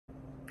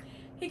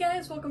Hey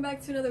guys, welcome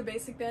back to another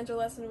basic banjo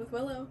lesson with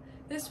Willow.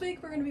 This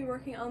week we're going to be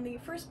working on the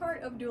first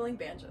part of Dueling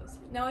Banjos.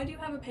 Now I do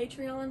have a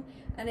Patreon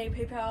and a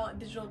PayPal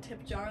digital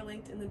tip jar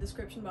linked in the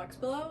description box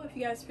below if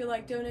you guys feel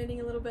like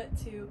donating a little bit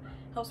to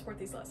help support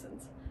these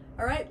lessons.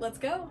 Alright, let's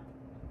go!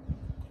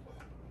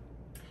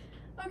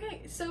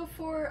 Okay, so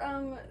for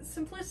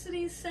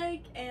simplicity's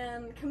sake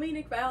and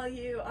comedic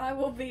value, I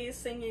will be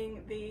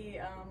singing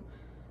the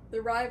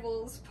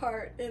rivals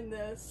part in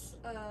this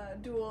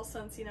duel,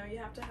 since you know you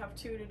have to have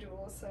two to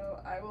duel,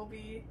 so I will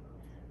be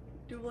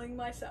dueling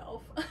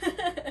myself.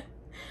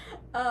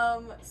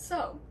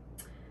 So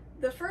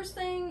the first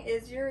thing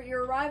is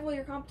your rival,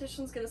 your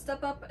competition's gonna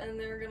step up and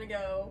they're gonna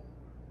go,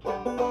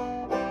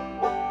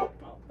 well,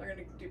 they're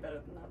gonna do better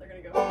than that, they're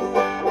gonna go,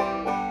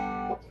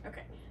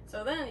 okay,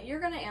 so then you're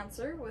gonna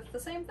answer with the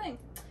same thing.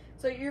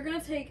 So you're gonna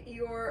take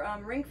your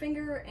ring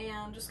finger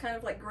and just kind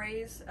of like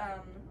graze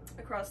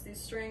across these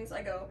strings.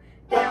 I go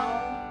down,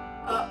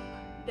 up,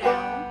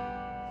 down,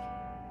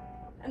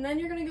 and then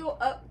you're gonna go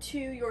up to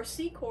your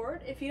C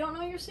chord. If you don't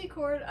know your C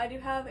chord, I do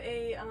have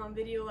a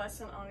video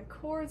lesson on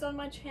chords on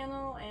my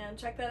channel, and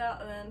check that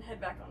out and then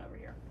head back on over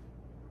here.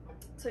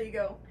 So you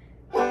go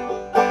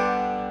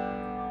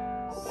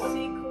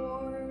C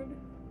chord,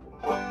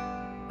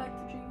 back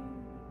to G.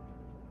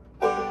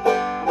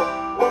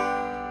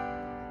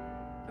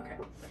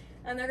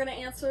 And they're going to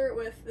answer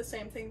with the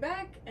same thing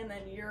back, and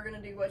then you're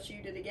going to do what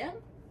you did again.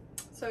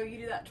 So you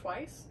do that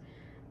twice,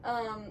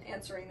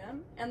 answering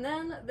them, and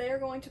then they're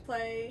going to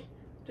play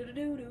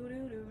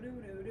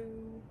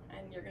do-do-do-do-do-do-do-do,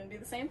 and you're going to do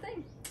the same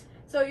thing.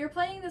 So you're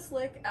playing this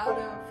lick out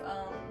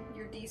of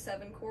your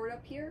D7 chord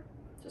up here,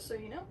 just so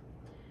you know.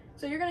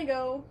 So you're going to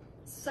go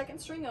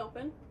second string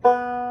open,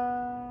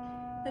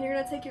 then you're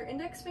going to take your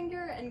index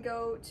finger and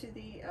go to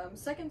the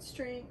second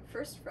string,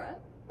 first fret,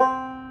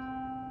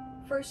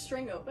 first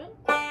string open,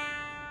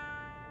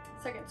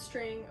 second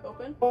string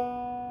open,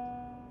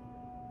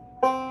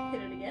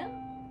 hit it again,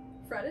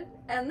 fretted,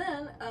 and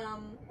then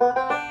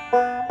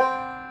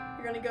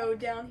you're going to go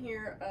down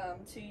here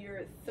to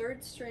your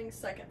third string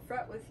second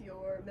fret with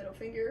your middle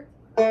finger,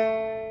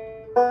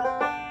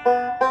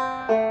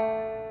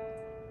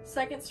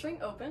 second string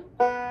open,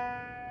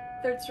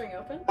 third string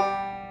open,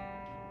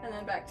 and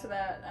then back to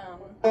that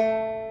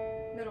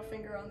middle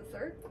finger on the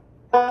third.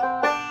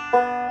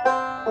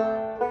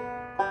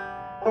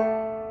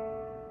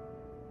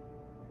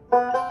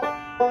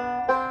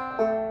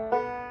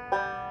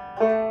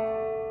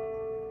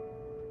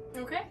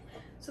 Okay,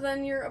 so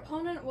then your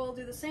opponent will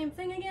do the same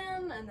thing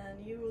again, and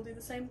then you will do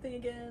the same thing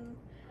again,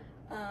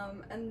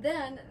 and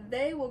then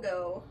they will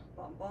go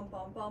bum bum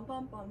bum bum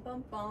bum bum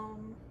bum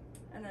bum,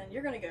 and then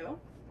you're gonna go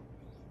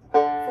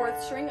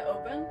fourth string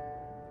open,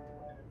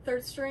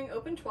 third string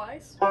open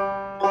twice,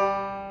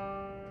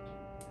 gonna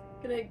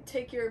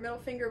take your middle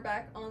finger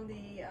back on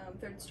the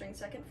third string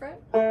second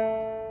fret,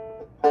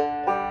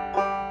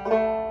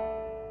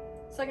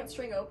 second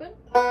string open,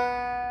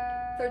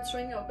 third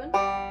string open,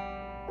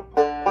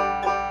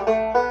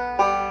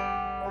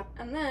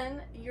 and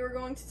then you're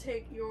going to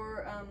take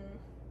your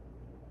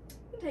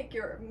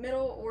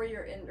middle or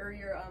your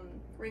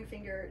ring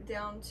finger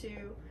down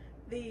to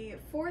the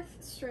fourth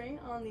string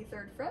on the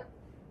third fret,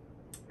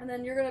 and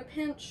then you're going to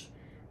pinch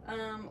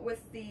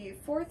with the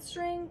fourth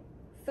string,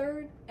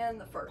 third,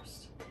 and the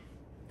first.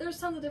 There's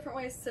tons of different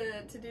ways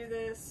to do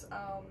this.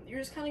 You're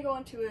just kind of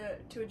going to a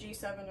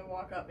G7 and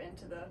walk up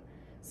into the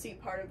C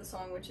part of the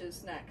song, which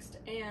is next.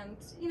 And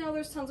you know,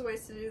 there's tons of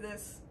ways to do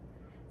this.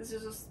 This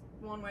is just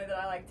one way that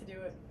I like to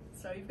do it.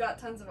 So you've got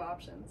tons of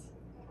options.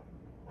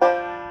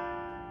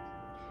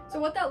 So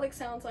what that lick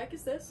sounds like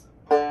is this.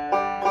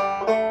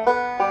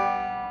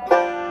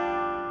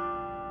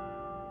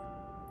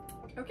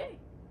 Okay.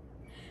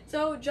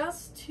 So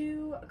just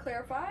to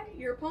clarify,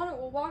 your opponent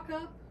will walk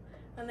up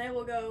and they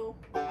will go,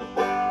 and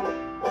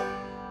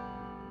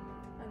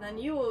then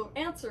you will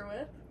answer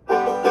with,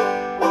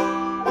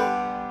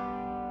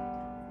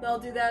 they'll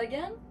do that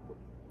again,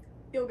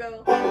 you'll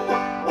go,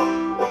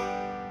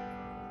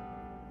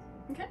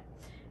 okay,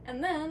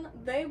 and then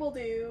they will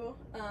do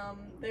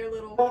their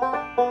little,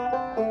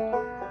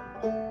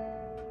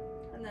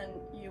 and then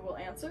you will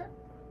answer,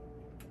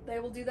 they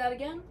will do that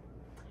again,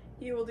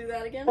 you will do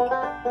that again,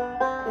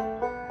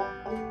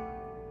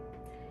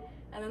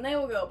 and then they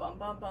will go bum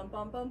bum bum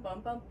bum bum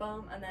bum bum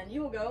bum, and then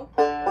you will go.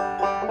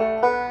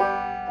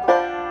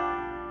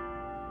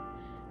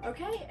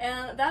 Okay,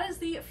 and that is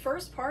the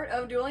first part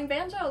of Dueling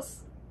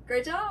Banjos.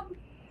 Great job!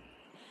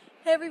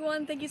 Hey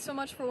everyone, thank you so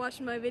much for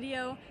watching my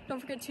video. Don't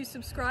forget to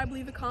subscribe,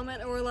 leave a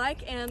comment or a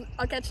like, and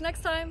I'll catch you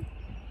next time.